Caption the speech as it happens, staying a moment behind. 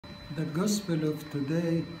the gospel of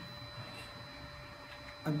today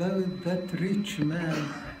about that rich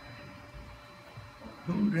man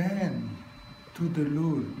who ran to the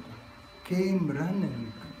Lord, came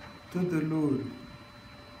running to the Lord,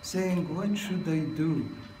 saying, "What should I do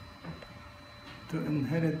to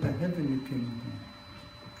inherit the heavenly kingdom?"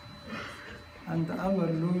 And our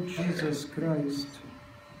Lord Jesus Christ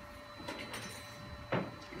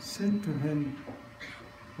said to him,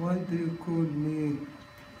 "Why do you call me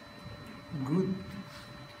good?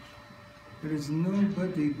 There is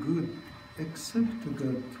nobody good except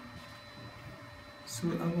God." So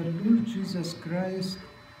our Lord Jesus Christ,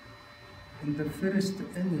 in the first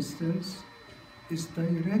instance, is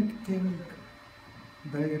directing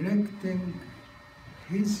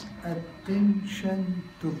his attention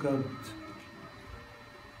to God.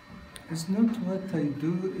 It's not what I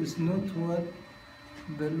do, it's not what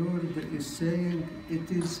the Lord is saying,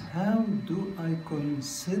 it is how do I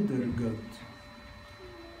consider God?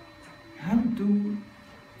 How do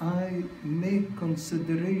I make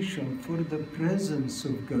consideration for the presence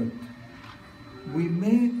of God? We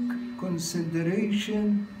make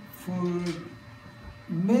consideration for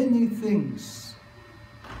many things,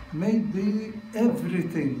 maybe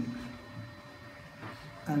everything,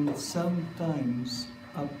 and sometimes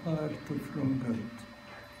apart from God.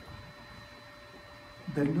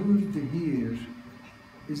 The Lord here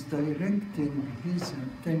is directing his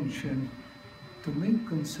attention to make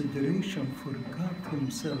consideration for God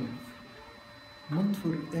himself, not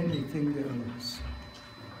for anything else.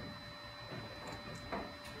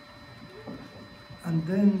 And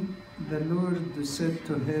then the Lord said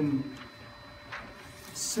to him,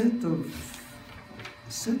 set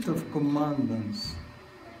of commandments.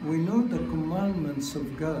 We know the commandments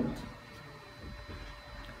of God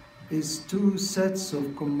is two sets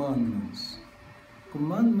of commandments.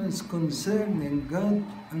 Commandments concerning God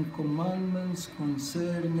and commandments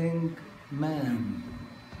concerning man.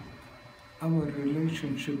 Our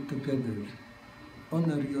relationship together.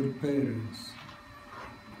 Honor your parents.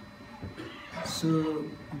 So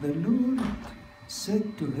the Lord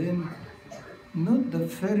said to him, not the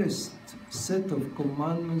first set of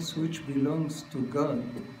commandments which belongs to God,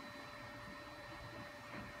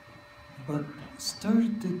 but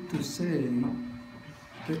started to say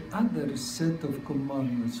the other set of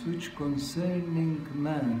commandments which concerning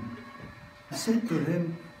man. He said to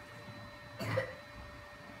him,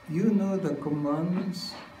 you know the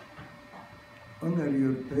commandments, honor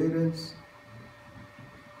your parents,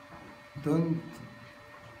 don't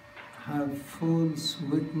have false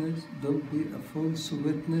witness, don't be a false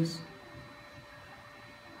witness.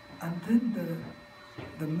 And then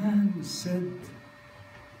the man said,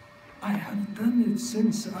 I have done it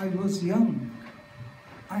since I was young.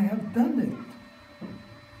 I have done it.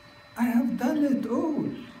 I have done it all.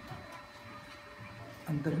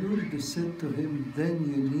 And the Lord said to him, then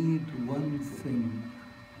you need one thing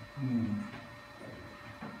more.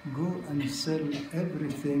 Go and sell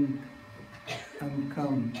everything and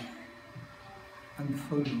come and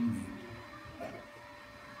follow me.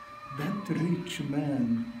 That rich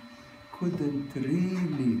man couldn't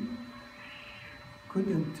really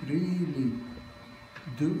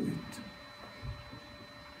do it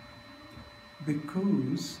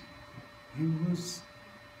because he was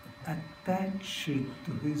attached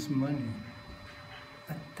to his money,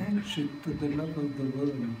 attached to the love of the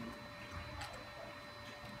world.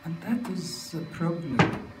 And that is the problem.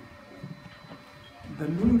 The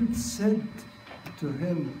Lord said to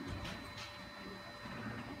him,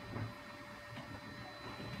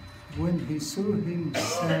 when he saw him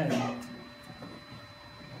sad,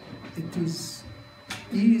 it is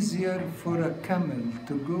easier for a camel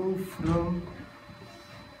to go from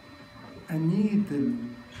a needle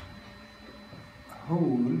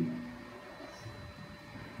hole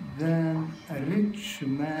than a rich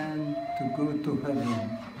man to go to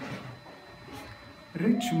heaven.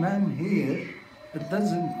 Rich man here, it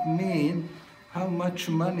doesn't mean how much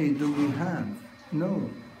money do we have. No,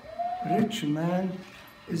 rich man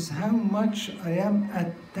is how much I am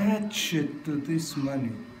attached to this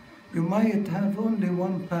money. You might have only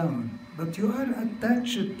 £1, but you are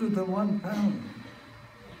attached to the £1.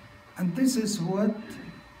 And this is what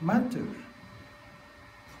matters.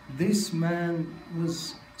 This man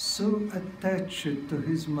was so attached to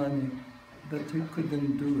his money that he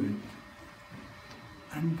couldn't do it.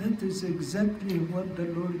 And that is exactly what the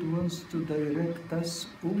Lord wants to direct us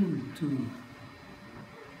all to.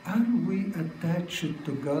 Are we attached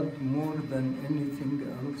to God more than anything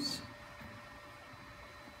else?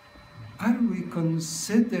 Are we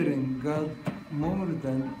considering God more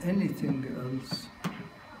than anything else?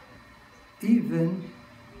 Even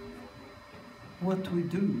what we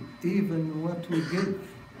do, even what we give.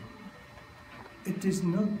 It is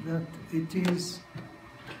not that, it is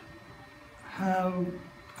how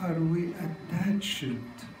are we attached?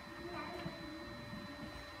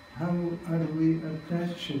 How are we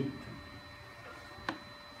attached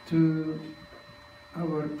to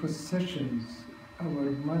our possessions,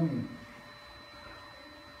 our money?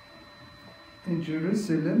 In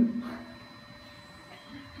Jerusalem,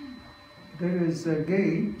 there is a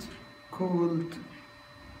gate called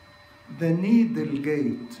the Needle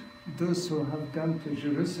Gate. Those who have gone to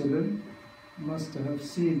Jerusalem must have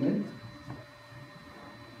seen it.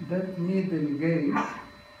 That Needle Gate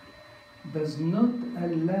does not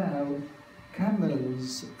allow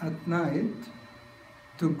camels at night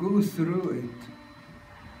to go through it.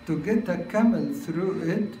 To get a camel through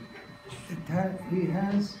it, he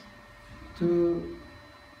has to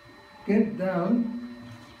get down,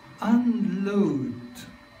 unload,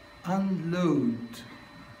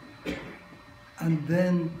 and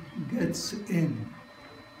then gets in.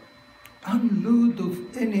 Unload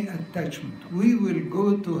of any attachment. We will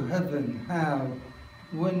go to heaven. How?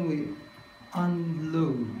 When we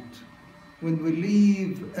unload, when we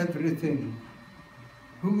leave everything.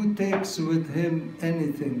 Who takes with him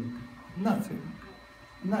anything? Nothing.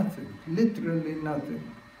 Nothing. Literally nothing.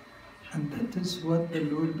 And that is what the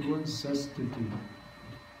Lord wants us to do.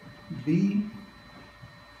 Be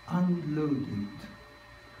unloaded.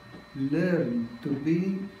 Learn to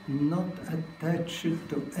be not attached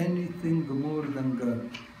to anything more than God.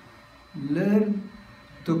 Learn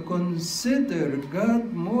to consider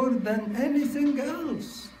God more than anything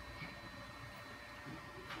else.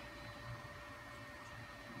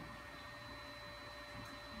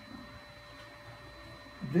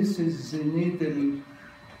 This is the Needle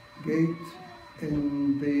Gate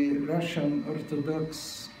in the Russian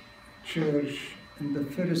Orthodox Church in the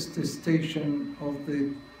first station of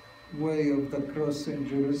the Way of the Cross in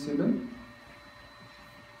Jerusalem.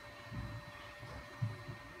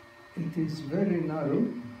 It is very narrow.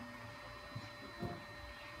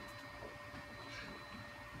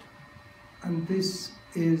 And this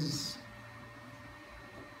is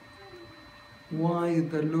why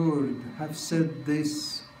the Lord have set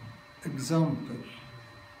this example.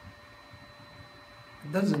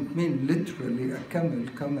 It doesn't mean literally a camel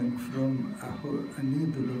coming from a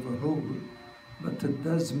needle of a hole, but it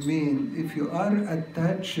does mean if you are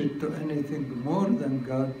attached to anything more than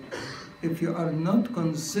God, if you are not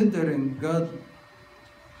considering God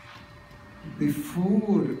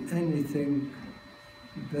before anything,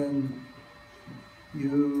 then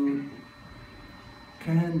you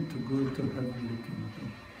can't go to heavenly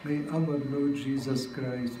kingdom. May our Lord Jesus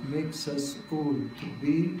Christ makes us all to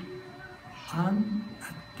be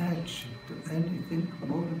unattached to anything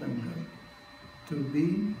more than God, to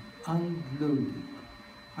be unloaded.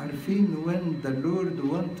 Arfin, when the Lord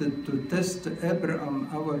wanted to test Abraham,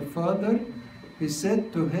 our father, he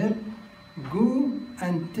said to him, go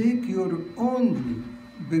and take your only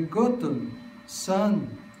begotten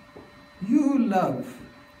son, you love,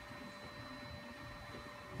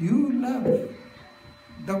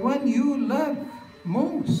 the one you love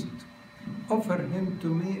most, offer him to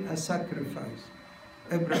me a sacrifice.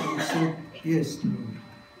 Abraham said, yes, Lord.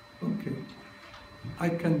 Okay, I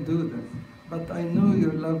can do that. But I know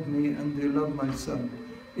you love me and you love my son.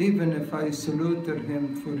 Even if I slaughter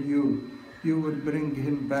him for you, you will bring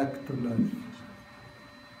him back to life.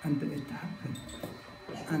 And it happened.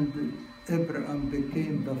 And Abraham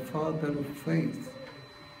became the father of faith.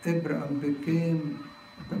 Abraham became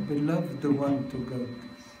the beloved one to God.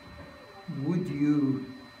 Would you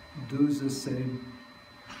do the same?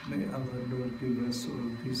 May our Lord give us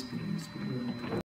all this grace.